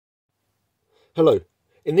Hello,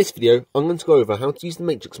 in this video I'm going to go over how to use the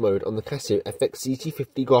matrix mode on the CASIO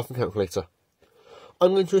fx-CG50 graphing calculator.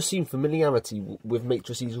 I'm going to assume familiarity with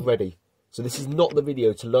matrices already, so this is not the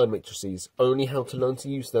video to learn matrices, only how to learn to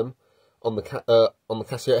use them on the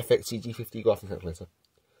CASIO fx-CG50 graphing calculator.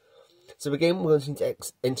 So again, we're going to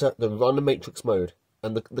enter the run matrix mode,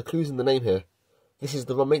 and the clues in the name here. This is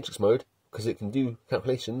the run matrix mode because it can do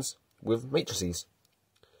calculations with matrices.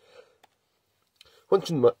 Once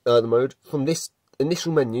in the mode, from this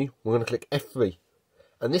initial menu, we're going to click F3,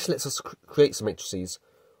 and this lets us create some matrices,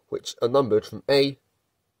 which are numbered from A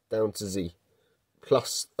down to Z,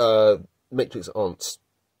 plus matrix aunts.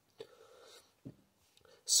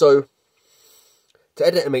 So, to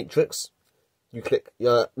edit a matrix, you click,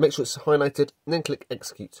 make sure it's highlighted, and then click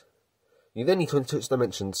Execute. You then need to enter its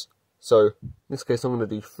dimensions. So, in this case, I'm going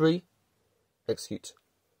to do 3, execute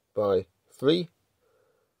by 3,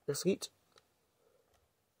 execute.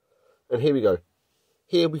 And here we go.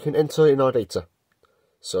 Here we can enter in our data.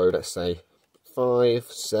 So let's say 5,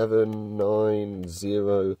 7, 9,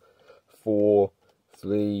 0, 4,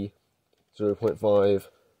 3, 0.5,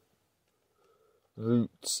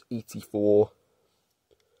 roots 84,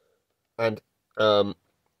 and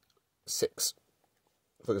 6,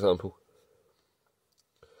 for example.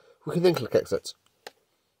 We can then click Exit.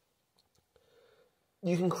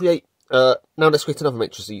 You can create, now let's create another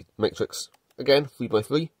matrix. Again, 3 by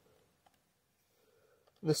 3.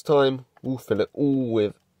 This time, we'll fill it all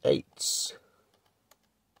with 8s.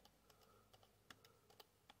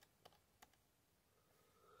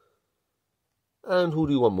 And we'll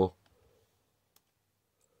do one more.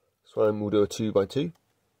 This time we'll do a 2 by 2.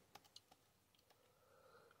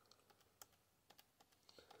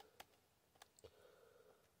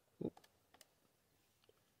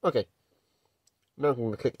 Okay. Now I'm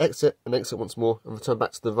going to click Exit and Exit once more and return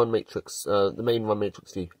back to the run matrix, the main run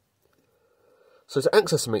matrix view. So to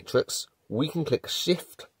access a matrix, we can click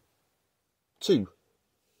Shift 2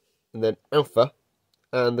 and then Alpha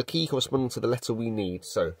and the key corresponding to the letter we need.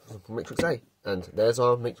 So matrix A, and there's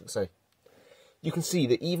our matrix A. You can see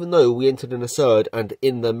that even though we entered in a surd and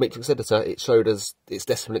in the matrix editor it showed us its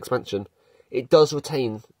decimal expansion, it does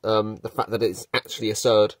retain the fact that it's actually a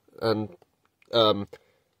surd, and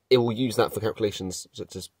it will use that for calculations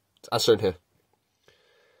such as shown here.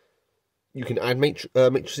 You can add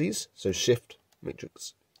matrices, so Shift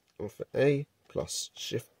matrix alpha A plus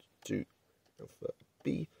Shift to alpha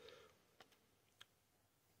B,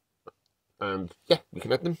 and yeah, we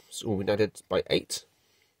can add them. So we've been added by 8.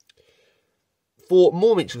 For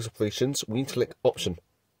more matrix operations, we need to click Option.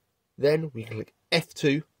 Then we can click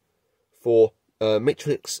F2 for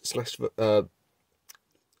matrix slash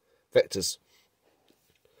vectors.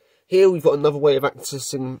 Here we've got another way of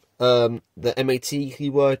accessing the MAT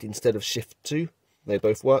keyword instead of Shift 2. They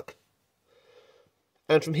both work.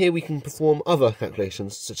 And from here we can perform other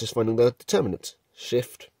calculations, such as finding the determinant.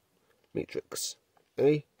 Shift, matrix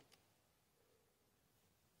A,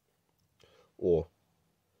 or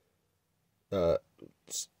that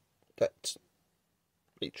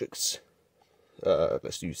matrix,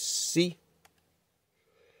 let's do C.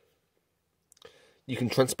 You can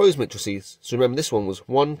transpose matrices, so remember this one was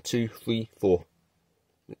 1, 2, 3, 4.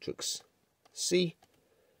 Matrix C,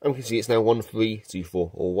 and we can see it's now 1, 3, 2,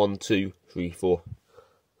 4, or 1, 2, 3, 4.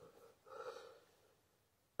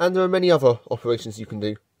 And there are many other operations you can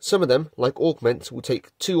do. Some of them, like augment, will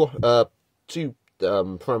take two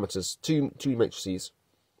parameters, two matrices.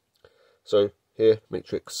 So here,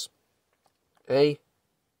 matrix A,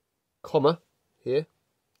 comma, here,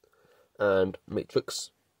 and matrix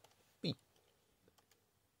B.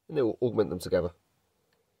 And it will augment them together.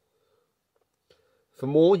 For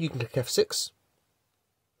more, you can click F6,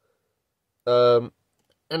 and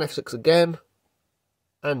F6 again,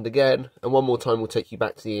 and again, and one more time will take you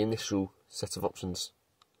back to the initial set of options.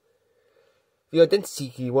 The identity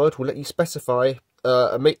keyword will let you specify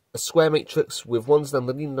a square matrix with ones down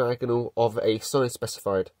the linear diagonal of a size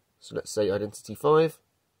specified. So let's say identity 5,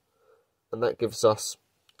 and that gives us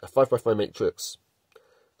a 5 by 5 matrix,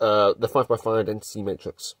 the 5 by 5 identity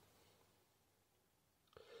matrix.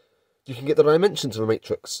 You can get the dimensions of a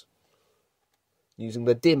matrix using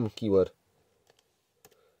the dim keyword,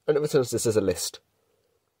 and it returns this as a list.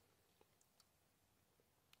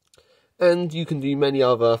 And you can do many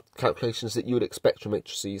other calculations that you would expect from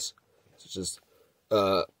matrices, such as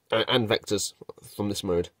and vectors from this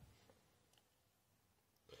mode.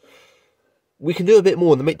 We can do a bit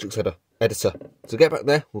more in the matrix editor. To get back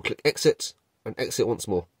there, we'll click Exit and Exit once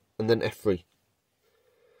more, and then F3.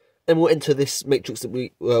 And we'll enter this matrix that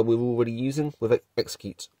we're already using with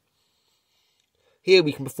Execute. Here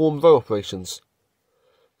we can perform row operations.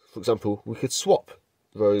 for example, we could swap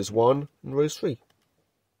rows 1 and rows 3.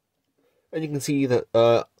 And you can see that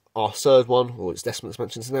our third one, or its decimal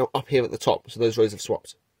expansion, is now up here at the top, so those rows have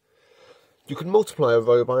swapped. You can multiply a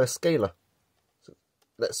row by a scalar. So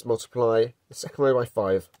let's multiply the second row by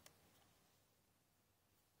 5.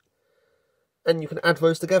 And you can add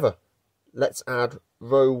rows together. Let's add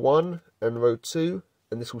row 1 and row 2,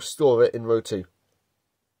 and this will store it in row 2.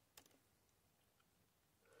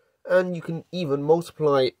 And you can even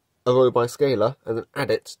multiply a row by scalar and then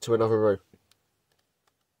add it to another row.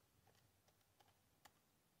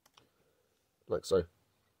 Like so.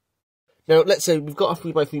 Now, let's say we've got a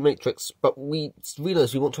 3 by 3 matrix, but we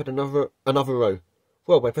realise we want to add another row.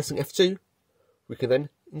 Well, by pressing F2, we can then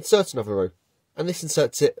insert another row. And this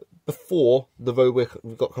inserts it before the row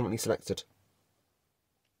we've got currently selected.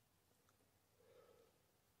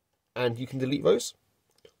 And you can delete rows,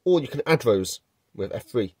 or you can add rows with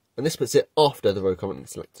F3. And this puts it after the row currently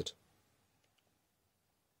selected.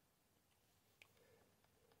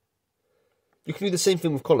 You can do the same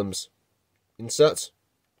thing with columns. Insert,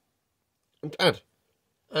 and add,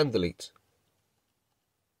 and delete.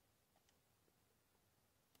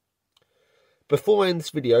 Before I end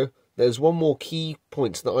this video, there's one more key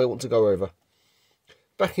point that I want to go over.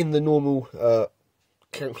 Back in the normal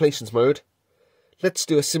calculations mode, let's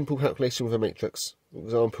do a simple calculation with a matrix. For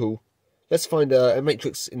example, let's find a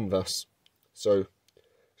matrix inverse. So,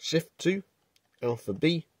 shift 2, alpha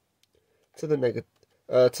b, to the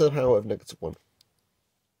power of -1.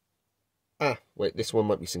 Ah, wait, this one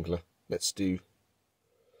might be singular. Let's do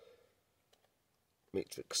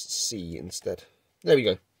matrix C instead. There we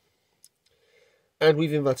go. And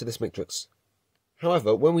we've inverted this matrix.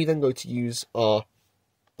 However, when we then go to use our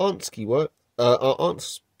answer keyword,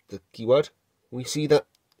 we see that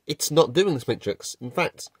it's not doing this matrix. In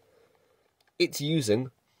fact, it's using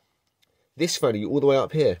this value all the way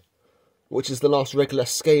up here, which is the last regular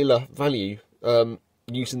scalar value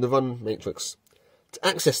used in the run matrix. To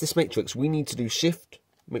access this matrix, we need to do shift,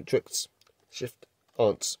 matrix, shift,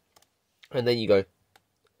 ans. And there you go.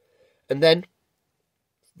 And then,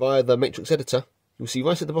 via the matrix editor, you'll see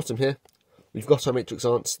right at the bottom here, we've got our matrix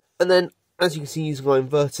ans. And then, as you can see, using our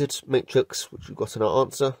inverted matrix, which we've got in our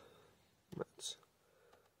answer,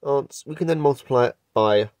 ans, we can then multiply it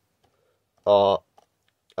by our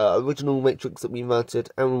original matrix that we inverted,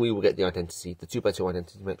 and we will get the identity, the 2 by 2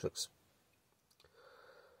 identity matrix.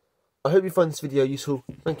 I hope you find this video useful.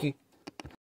 Thank you.